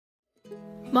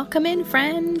Welcome in,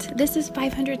 friend. This is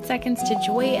 500 Seconds to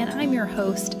Joy, and I'm your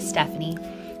host, Stephanie.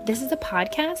 This is a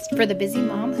podcast for the busy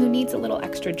mom who needs a little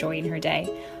extra joy in her day.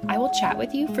 I will chat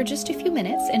with you for just a few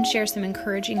minutes and share some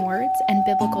encouraging words and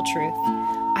biblical truth.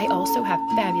 I also have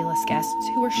fabulous guests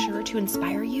who are sure to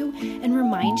inspire you and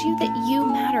remind you that you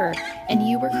matter and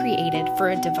you were created for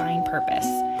a divine purpose.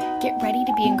 Get ready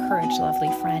to be encouraged,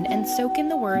 lovely friend, and soak in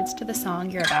the words to the song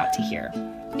you're about to hear.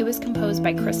 It was composed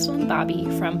by Crystal and Bobby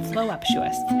from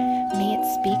Flowuptuous. May it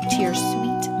speak to your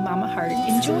sweet mama heart.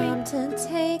 Enjoy. It's time to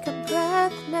take a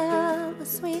breath now, a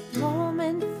sweet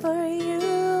moment for you.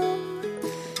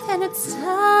 And it's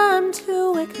time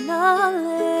to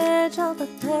acknowledge all the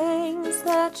things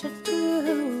that you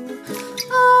do.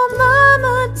 Oh,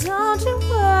 mama, don't you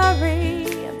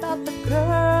worry about the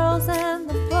girls and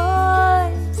the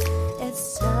boys.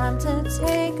 It's time to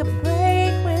take a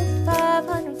break with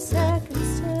 500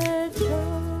 seconds to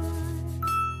joy.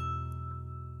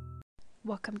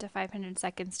 Welcome to 500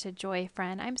 Seconds to Joy,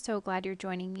 friend. I'm so glad you're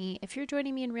joining me. If you're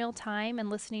joining me in real time and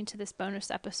listening to this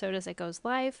bonus episode as it goes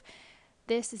live,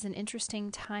 this is an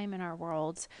interesting time in our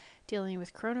world, dealing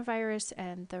with coronavirus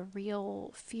and the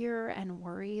real fear and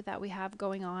worry that we have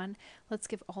going on. Let's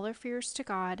give all our fears to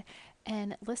God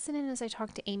and listen in as I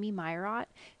talk to Amy Meyerott.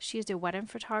 She is a wedding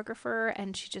photographer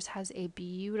and she just has a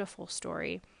beautiful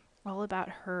story all about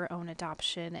her own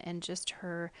adoption and just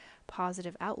her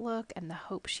positive outlook and the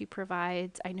hope she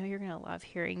provides. I know you're going to love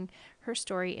hearing her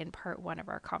story in part one of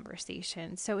our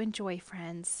conversation. So enjoy,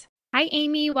 friends. Hi,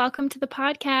 Amy. Welcome to the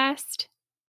podcast.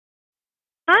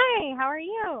 Hi, how are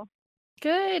you?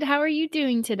 Good. How are you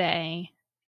doing today?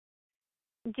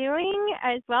 Doing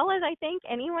as well as I think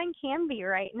anyone can be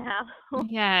right now.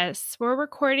 Yes, we're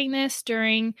recording this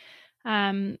during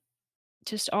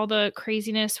just all the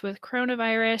craziness with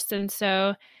coronavirus. And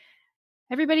so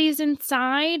everybody's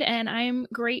inside, and I'm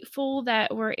grateful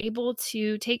that we're able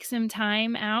to take some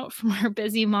time out from our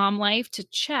busy mom life to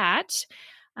chat.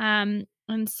 And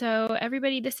so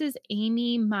everybody, this is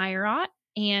Amy Meyerott,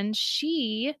 and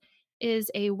she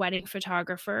is a wedding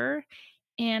photographer.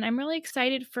 And I'm really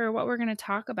excited for what we're going to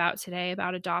talk about today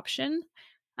about adoption.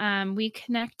 We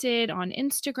connected on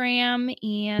Instagram,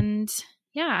 and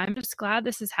yeah, I'm just glad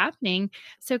this is happening.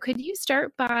 So could you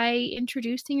start by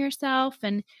introducing yourself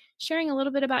and sharing a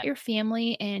little bit about your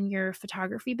family and your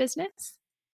photography business?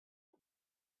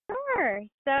 Sure.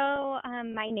 So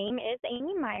my name is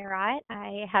Amy Meyerott.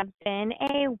 I have been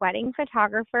a wedding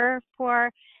photographer for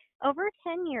over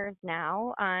 10 years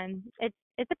now. It's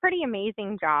a pretty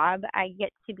amazing job. I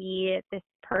get to be this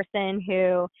person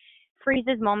who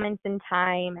freezes moments in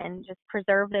time and just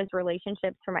preserve those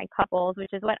relationships for my couples,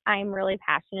 which is what I'm really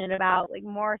passionate about, like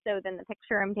more so than the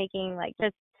picture I'm taking, like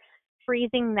just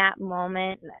freezing that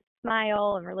moment and that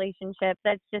smile and relationship.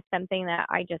 That's just something that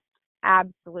I just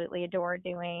absolutely adore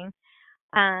doing.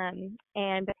 And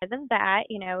because of that,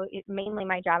 mainly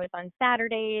my job is on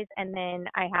Saturdays, and then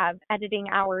I have editing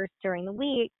hours during the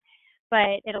week,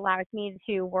 but it allows me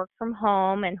to work from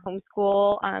home and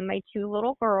homeschool my two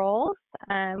little girls,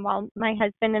 while my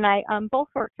husband and I both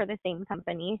work for the same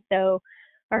company. So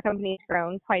our company's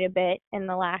grown quite a bit in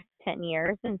the last 10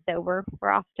 years, and so we're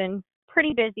often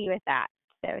pretty busy with that.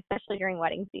 So especially during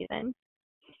wedding season.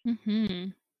 Mm-hmm.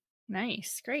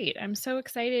 Nice. Great. I'm so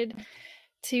excited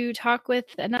to talk with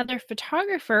another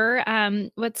photographer.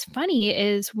 What's funny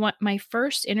is what my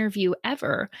first interview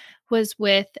ever was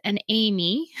with an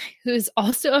Amy, who's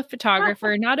also a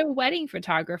photographer, not a wedding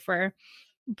photographer,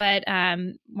 but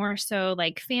more so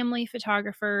like family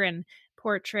photographer and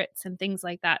portraits and things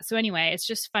like that. So anyway, it's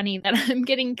just funny that I'm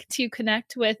getting to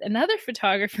connect with another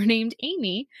photographer named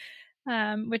Amy,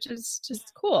 which is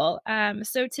just cool.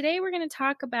 So today we're going to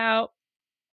talk about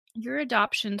your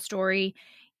adoption story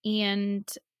and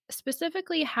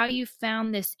specifically how you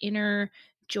found this inner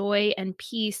joy and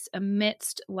peace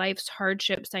amidst life's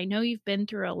hardships. I know you've been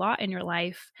through a lot in your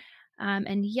life,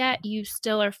 and yet you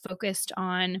still are focused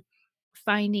on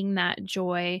finding that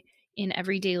joy in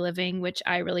everyday living, which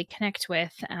I really connect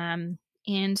with. And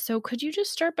so could you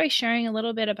just start by sharing a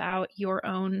little bit about your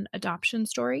own adoption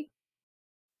story?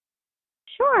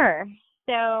 Sure.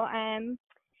 So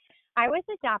I was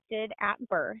adopted at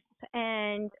birth,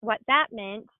 and what that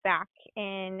meant back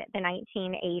in the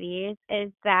 1980s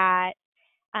is that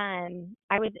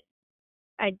I was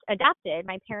adopted.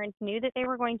 My parents knew that they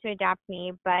were going to adopt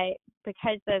me, but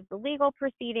because of the legal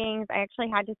proceedings, I actually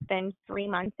had to spend 3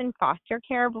 months in foster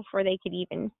care before they could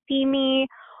even see me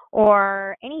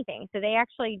or anything. So they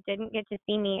actually didn't get to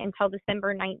see me until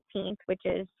December 19th, which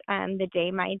is the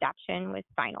day my adoption was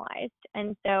finalized.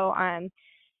 And so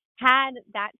had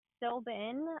that still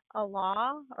been a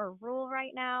law or rule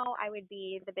right now, I would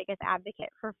be the biggest advocate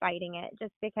for fighting it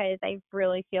just because I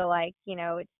really feel like,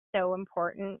 it's so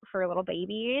important for little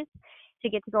babies to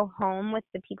get to go home with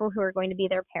the people who are going to be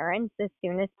their parents as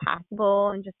soon as possible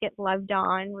and just get loved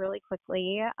on really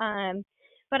quickly.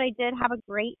 But I did have a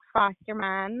great foster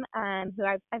mom who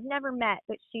I've never met,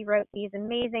 but she wrote these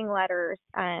amazing letters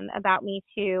about me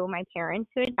to my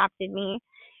parents who adopted me,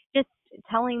 just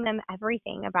telling them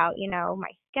everything about,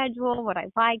 my schedule, what I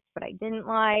liked, what I didn't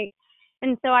like.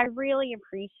 And so I really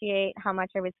appreciate how much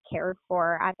I was cared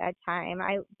for at that time.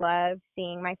 I love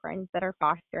seeing my friends that are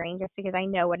fostering just because I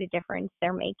know what a difference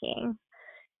they're making.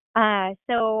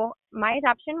 So my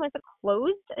adoption was a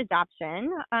closed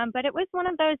adoption, but it was one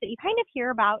of those that you kind of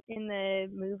hear about in the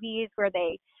movies where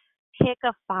they pick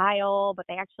a file, but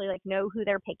they actually like know who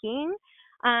they're picking.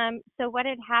 So what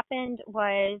had happened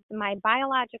was my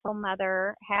biological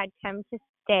mother had come to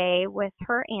stay with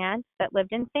her aunt that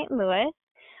lived in St. Louis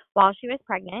while she was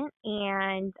pregnant,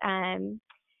 and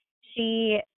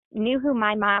she knew who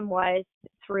my mom was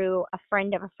through a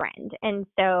friend of a friend. And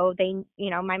so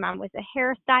my mom was a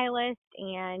hairstylist,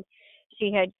 and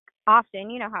she had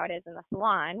often, how it is in the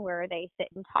salon where they sit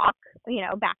and talk,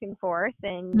 back and forth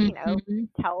and, Mhm.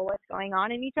 tell what's going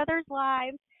on in each other's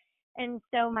lives. And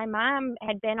so my mom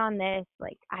had been on this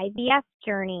like IVF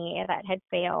journey that had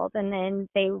failed, and then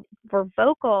they were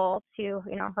vocal to,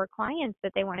 her clients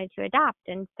that they wanted to adopt.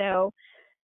 And so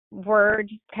word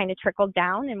kind of trickled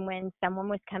down, and when someone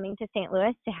was coming to St.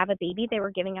 Louis to have a baby they were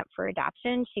giving up for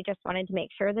adoption, she just wanted to make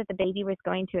sure that the baby was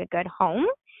going to a good home.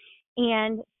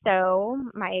 And so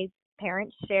my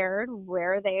parents shared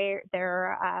where their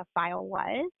file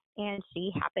was, and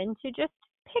she happened to just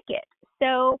pick it.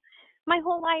 So my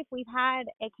whole life we've had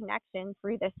a connection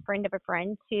through this friend of a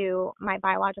friend to my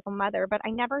biological mother, but I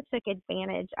never took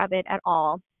advantage of it at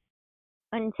all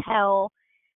until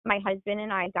my husband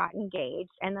and I got engaged.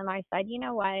 And then I said, you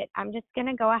know what, I'm just going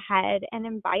to go ahead and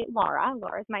invite Laura.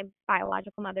 Laura's my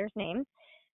biological mother's name,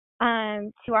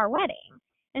 to our wedding.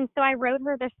 And so I wrote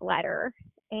her this letter,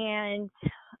 and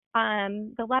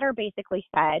the letter basically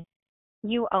said,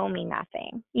 you owe me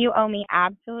nothing. You owe me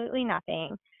absolutely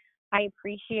nothing. I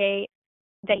appreciate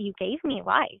that you gave me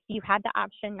life. You had the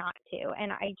option not to.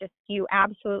 And you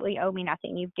absolutely owe me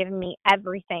nothing. You've given me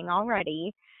everything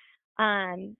already.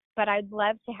 But I'd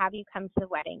love to have you come to the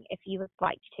wedding if you would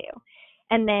like to.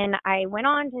 And then I went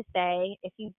on to say,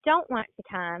 if you don't want to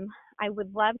come, I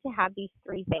would love to have these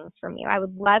three things from you. I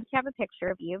would love to have a picture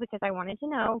of you because I wanted to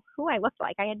know who I looked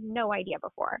like. I had no idea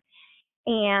before.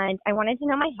 And I wanted to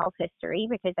know my health history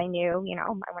because I knew,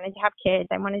 I wanted to have kids.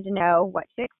 I wanted to know what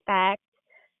to expect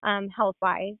health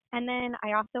wise. And then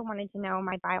I also wanted to know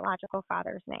my biological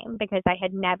father's name because I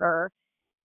had never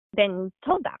been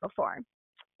told that before.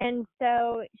 And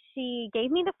so she gave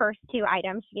me the first two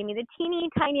items. She gave me the teeny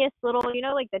tiniest little,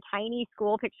 like the tiny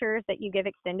school pictures that you give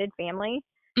extended family.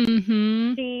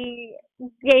 Mhm. She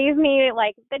gave me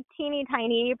like the teeny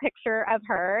tiny picture of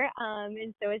her.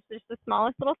 And so it's just the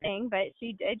smallest little thing, but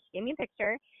she did. She gave me a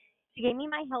picture. She gave me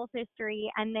my health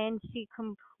history, and then she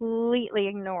completely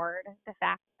ignored the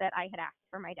fact that I had asked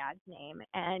for my dad's name.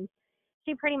 And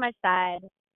she pretty much said,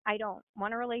 I don't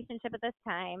want a relationship at this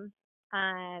time.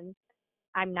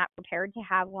 I'm not prepared to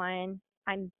have one.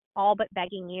 I'm all but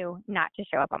begging you not to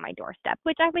show up on my doorstep,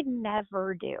 which I would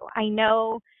never do. I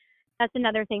know that's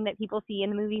another thing that people see in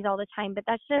the movies all the time, but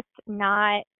that's just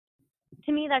not,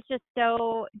 to me, that's just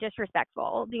so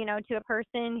disrespectful, to a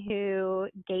person who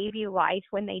gave you life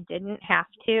when they didn't have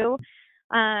to.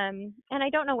 And I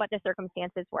don't know what the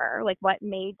circumstances were, like what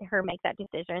made her make that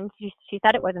decision. She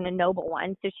said it wasn't a noble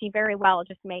one, so she very well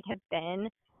just may have been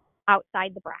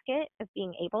outside the bracket of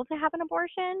being able to have an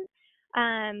abortion.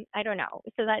 I don't know.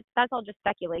 So that's all just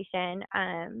speculation.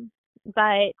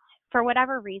 But for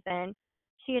whatever reason,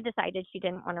 she had decided she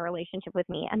didn't want a relationship with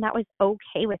me, and that was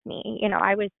okay with me.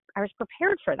 I was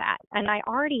prepared for that, and I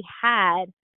already had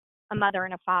a mother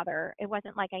and a father. It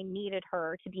wasn't like I needed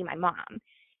her to be my mom.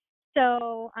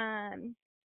 So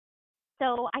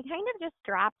so I kind of just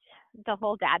dropped the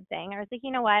whole dad thing. I was like,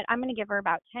 you know what? I'm going to give her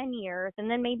about 10 years, and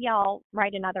then maybe I'll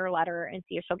write another letter and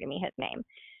see if she'll give me his name.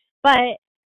 But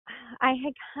I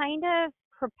had kind of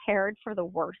prepared for the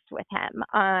worst with him.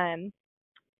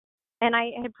 And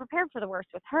I had prepared for the worst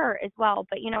with her as well.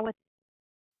 But, with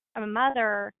a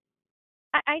mother,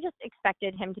 I just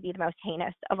expected him to be the most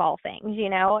heinous of all things.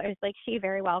 It was like she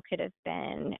very well could have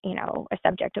been, a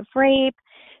subject of rape.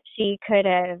 She could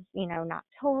have, not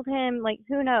told him, like,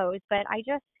 who knows? But I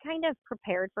just kind of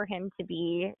prepared for him to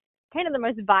be kind of the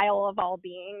most vile of all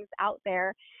beings out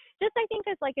there, just, I think,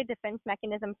 as like a defense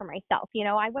mechanism for myself.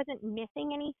 I wasn't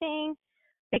missing anything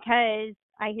because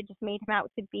I had just made him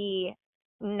out to be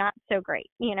not so great.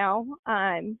 And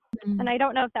Mm. I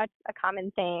don't know if that's a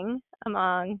common thing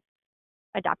among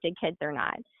adopted kids or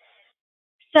not.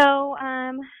 So,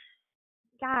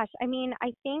 gosh, I mean,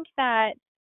 I think that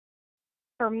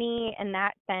for me in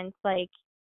that sense, like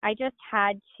I just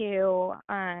had to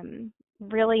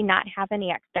really not have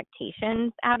any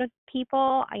expectations out of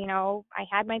people. I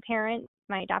had my parents,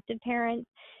 my adopted parents,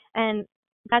 and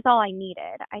that's all I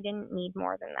needed. I didn't need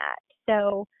more than that.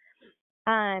 So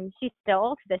she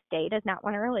still to this day does not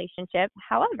want a relationship.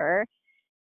 However,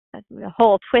 the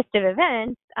whole twist of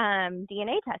events,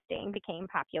 DNA testing became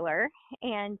popular.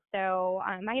 And so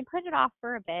I had put it off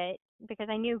for a bit because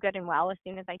I knew good and well as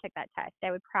soon as I took that test,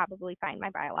 I would probably find my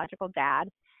biological dad.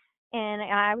 And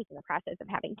I was in the process of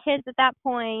having kids at that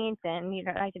point, and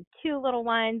I had two little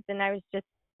ones, and I was just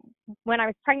when I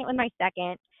was pregnant with my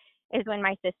second is when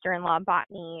my sister-in-law bought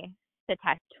me the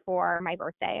test for my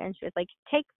birthday, and she was like,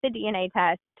 "Take the DNA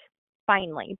test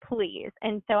finally, please."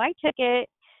 And so I took it,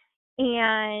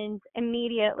 and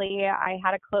immediately I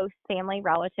had a close family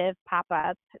relative pop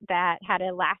up that had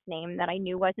a last name that I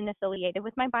knew wasn't affiliated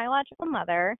with my biological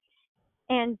mother.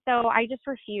 And so I just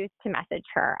refused to message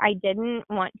her. I didn't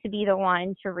want to be the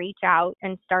one to reach out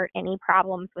and start any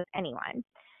problems with anyone.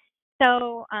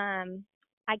 So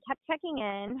I kept checking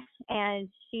in, and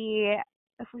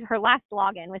her last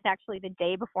login was actually the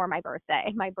day before my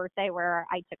birthday where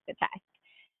I took the test.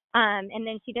 And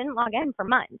then she didn't log in for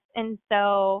months. And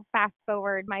so fast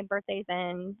forward, my birthday's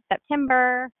in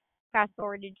September. Fast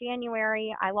forward to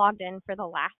January, I logged in for the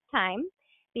last time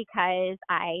because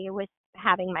I was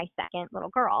having my second little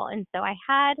girl. And so I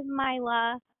had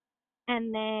Mila.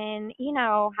 And then, you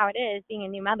know how it is being a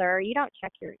new mother, you don't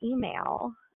check your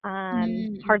email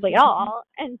hardly at Mhm. all.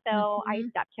 And so I Mhm.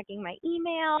 stopped checking my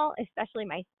email, especially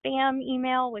my spam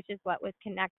email, which is what was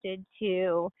connected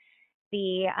to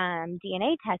the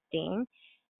DNA testing.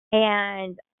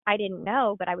 And I didn't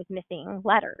know, but I was missing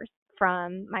letters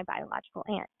from my biological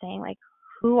aunt saying, like,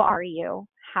 who are you?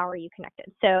 How are you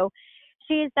connected? So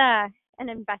she's an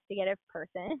investigative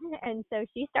person. And so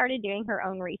she started doing her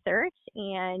own research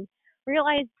and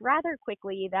realized rather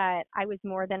quickly that I was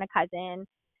more than a cousin.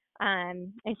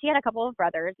 And she had a couple of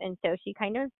brothers. And so she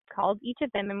kind of called each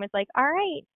of them and was like, all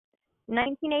right,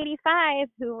 1985,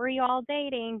 who were you all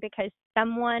dating? Because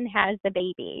someone has the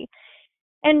baby.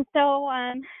 And so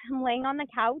I'm laying on the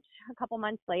couch a couple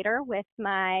months later with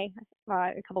a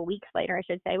couple weeks later, I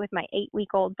should say, with my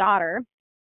 8-week-old daughter.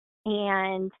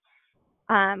 And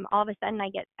all of a sudden I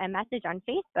get a message on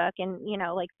Facebook, and,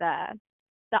 like the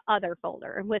other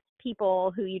folder with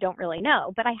people who you don't really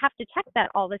know. But I have to check that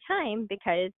all the time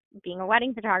because being a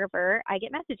wedding photographer, I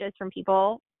get messages from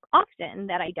people often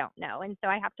that I don't know. And so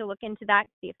I have to look into that,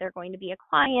 see if they're going to be a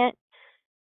client.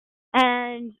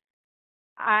 And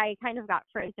I kind of got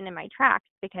frozen in my tracks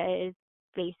because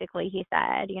basically he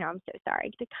said, I'm so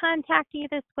sorry to contact you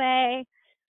this way,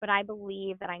 but I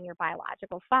believe that I'm your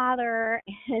biological father.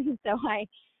 And so I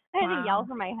had to yell Wow.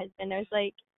 for my husband. I was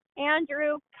like,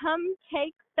 Andrew, come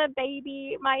take the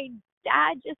baby. My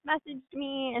dad just messaged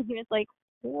me. And he was like,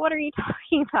 what are you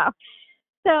talking about?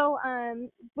 So,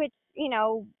 which,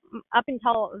 up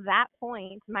until that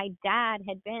point, my dad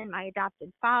had been my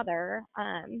adopted father.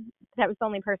 That was the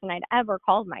only person I'd ever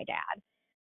called my dad.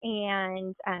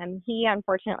 And he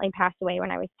unfortunately passed away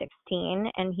when I was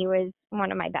 16, and he was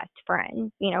one of my best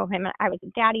friends. I was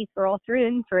a daddy's girl through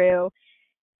and through.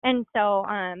 And so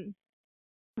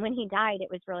when he died,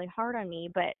 it was really hard on me,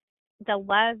 but the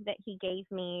love that he gave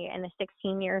me in the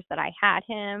 16 years that I had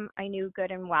him, I knew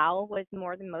good and well was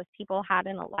more than most people had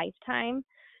in a lifetime.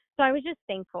 So I was just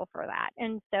thankful for that.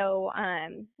 And so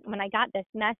when I got this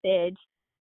message,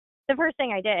 the first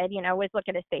thing I did, was look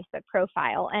at his Facebook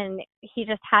profile, and he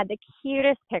just had the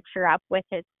cutest picture up with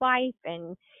his wife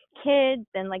and kids,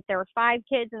 and like there were 5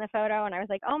 kids in the photo, and I was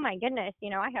like, oh my goodness,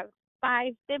 I have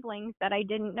 5 siblings that I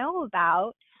didn't know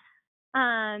about.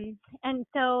 And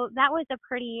so that was a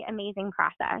pretty amazing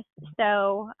process.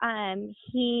 So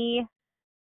he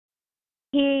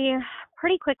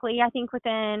pretty quickly, I think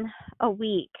within a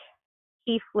week,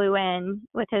 he flew in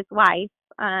with his wife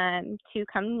to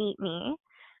come meet me.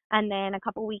 And then a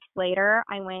couple weeks later,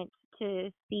 I went to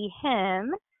see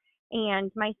him and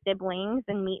my siblings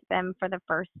and meet them for the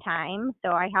first time.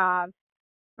 So I have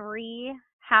 3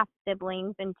 half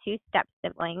siblings and 2 step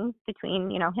siblings between,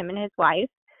 him and his wife.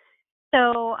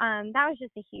 So that was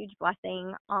just a huge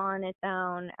blessing on its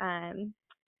own.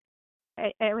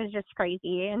 it was just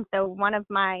crazy. And so one of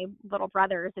my little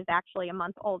brothers is actually a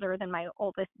month older than my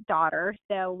oldest daughter.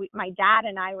 So my dad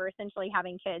and I were essentially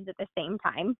having kids at the same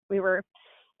time. We were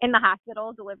in the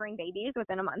hospital delivering babies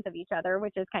within a month of each other,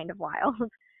 which is kind of wild.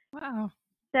 Wow.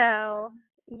 So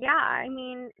yeah, I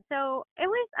mean, so it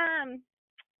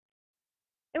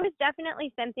was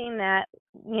definitely something that,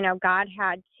 God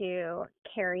had to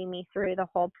carry me through the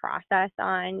whole process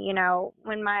on, and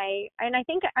I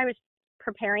think I was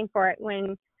preparing for it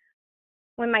when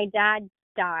my dad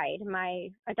died, my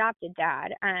adopted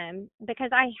dad, because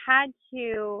I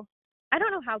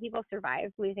don't know how people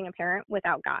survive losing a parent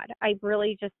without God. I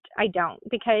don't,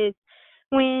 because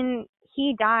when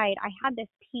he died, I had this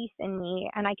peace in me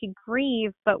and I could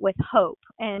grieve, but with hope.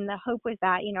 And the hope was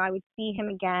that, I would see him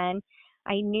again.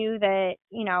 I knew that,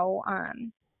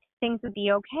 things would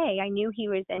be okay. I knew he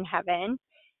was in heaven.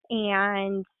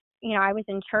 And, I was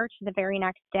in church the very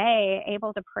next day,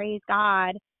 able to praise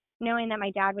God, knowing that my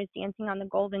dad was dancing on the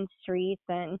golden streets,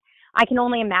 and I Can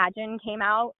Only Imagine came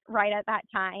out right at that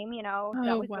time. That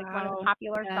Oh, was like one of the wow.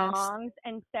 popular Yes. songs.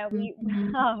 And so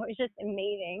Mhm. oh, it was just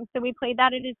amazing. So we played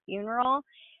that at his funeral,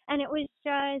 and it was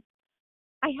just,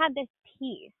 I had this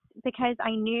peace because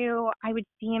I knew I would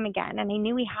see him again, and I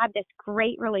knew we had this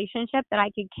great relationship that I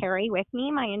could carry with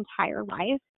me my entire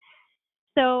life.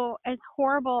 So as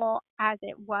horrible as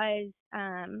it was,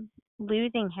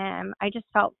 losing him, I just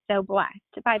felt so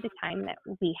blessed by the time that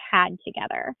we had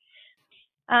together.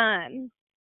 Um,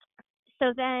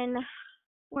 so then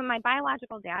when my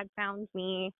biological dad found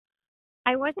me,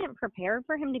 I wasn't prepared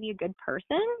for him to be a good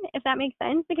person, if that makes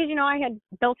sense, because I had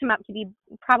built him up to be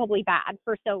probably bad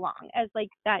for so long as like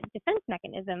that defense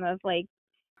mechanism of like,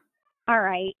 all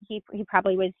right, he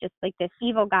probably was just like this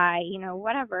evil guy,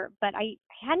 whatever. But I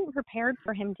hadn't prepared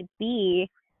for him to be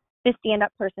the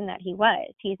stand-up person that he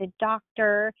was. He's a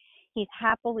doctor. He's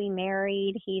happily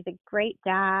married. He's a great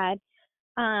dad.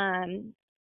 Um,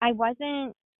 I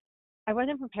wasn't I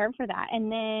wasn't prepared for that.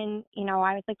 And then,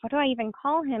 I was like, what do I even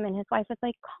call him? And his wife was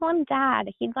like, call him dad.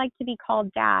 He'd like to be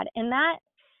called dad. And that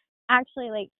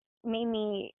actually like made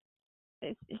me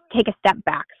take a step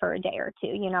back for a day or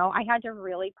two. I had to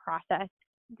really process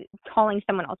calling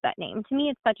someone else that name. To me,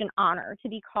 it's such an honor to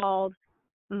be called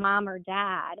mom or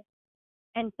dad.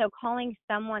 And so calling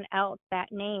someone else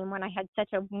that name when I had such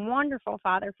a wonderful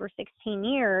father for 16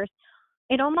 years,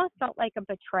 it almost felt like a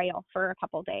betrayal for a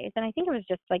couple days. And I think it was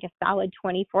just like a solid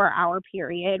 24-hour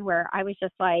period where I was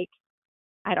just like,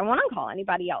 I don't want to call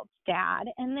anybody else dad.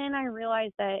 And then I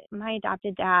realized that my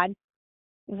adopted dad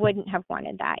wouldn't have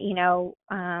wanted that.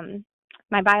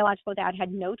 My biological dad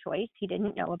had no choice. He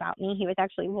didn't know about me. He was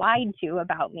actually lied to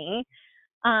about me.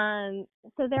 Um,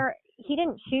 he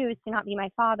didn't choose to not be my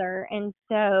father. And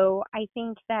so I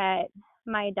think that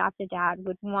my adopted dad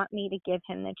would want me to give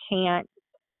him the chance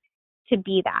to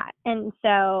be that. And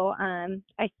so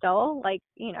I still, like,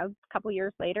 a couple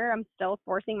years later, I'm still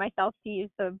forcing myself to use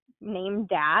the name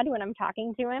dad when I'm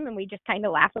talking to him. And we just kind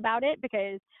of laugh about it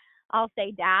because I'll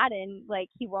say dad and like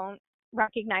he won't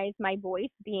recognize my voice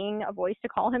being a voice to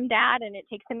call him dad. And it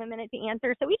takes him a minute to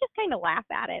answer. So we just kind of laugh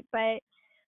at it. But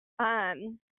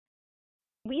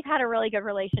we've had a really good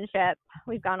relationship.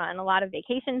 We've gone on a lot of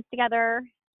vacations together.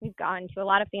 We've gone to a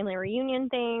lot of family reunion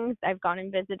things. I've gone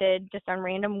and visited just on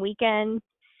random weekends.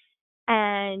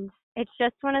 And it's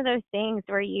just one of those things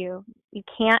where you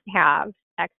can't have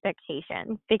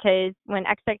expectations, because when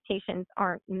expectations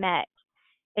aren't met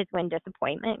is when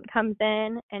disappointment comes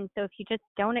in. And so if you just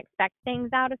don't expect things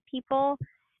out of people,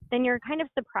 then you're kind of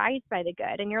surprised by the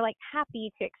good and you're like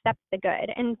happy to accept the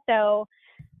good. And so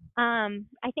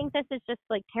I think this is just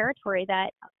like territory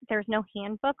that there's no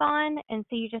handbook on. And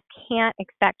so you just can't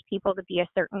expect people to be a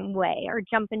certain way or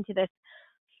jump into this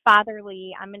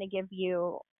fatherly, I'm going to give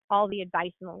you all the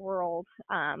advice in the world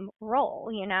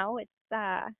role.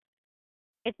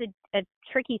 It's a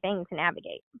tricky thing to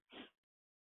navigate.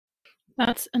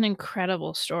 That's an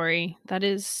incredible story. That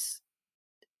is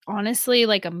honestly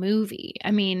like a movie.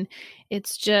 I mean,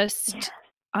 it's Yeah. just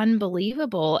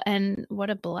unbelievable, and what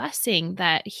a blessing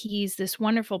that he's this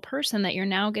wonderful person that you're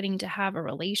now getting to have a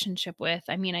relationship with.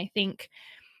 I mean, I think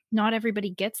not everybody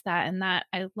gets that, and that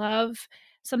I love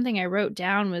something I wrote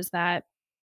down was that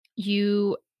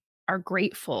you are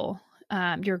grateful,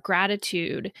 your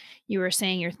gratitude. You were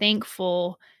saying you're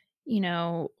thankful,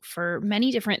 for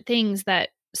many different things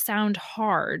that sound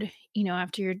hard,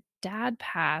 after your dad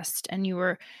passed, and you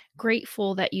were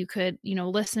grateful that you could,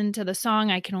 listen to the song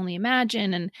I Can Only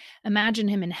Imagine and imagine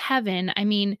him in heaven. I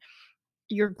mean,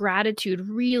 your gratitude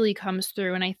really comes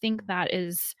through. And I think that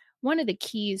is one of the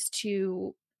keys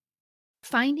to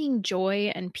finding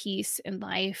joy and peace in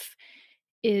life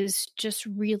is just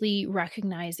really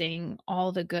recognizing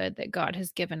all the good that God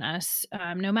has given us,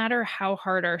 no matter how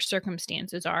hard our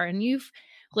circumstances are. And you've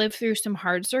lived through some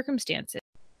hard circumstances.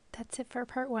 That's it for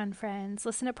part 1, friends.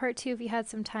 Listen to part 2 if you had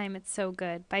some time. It's so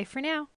good. Bye for now.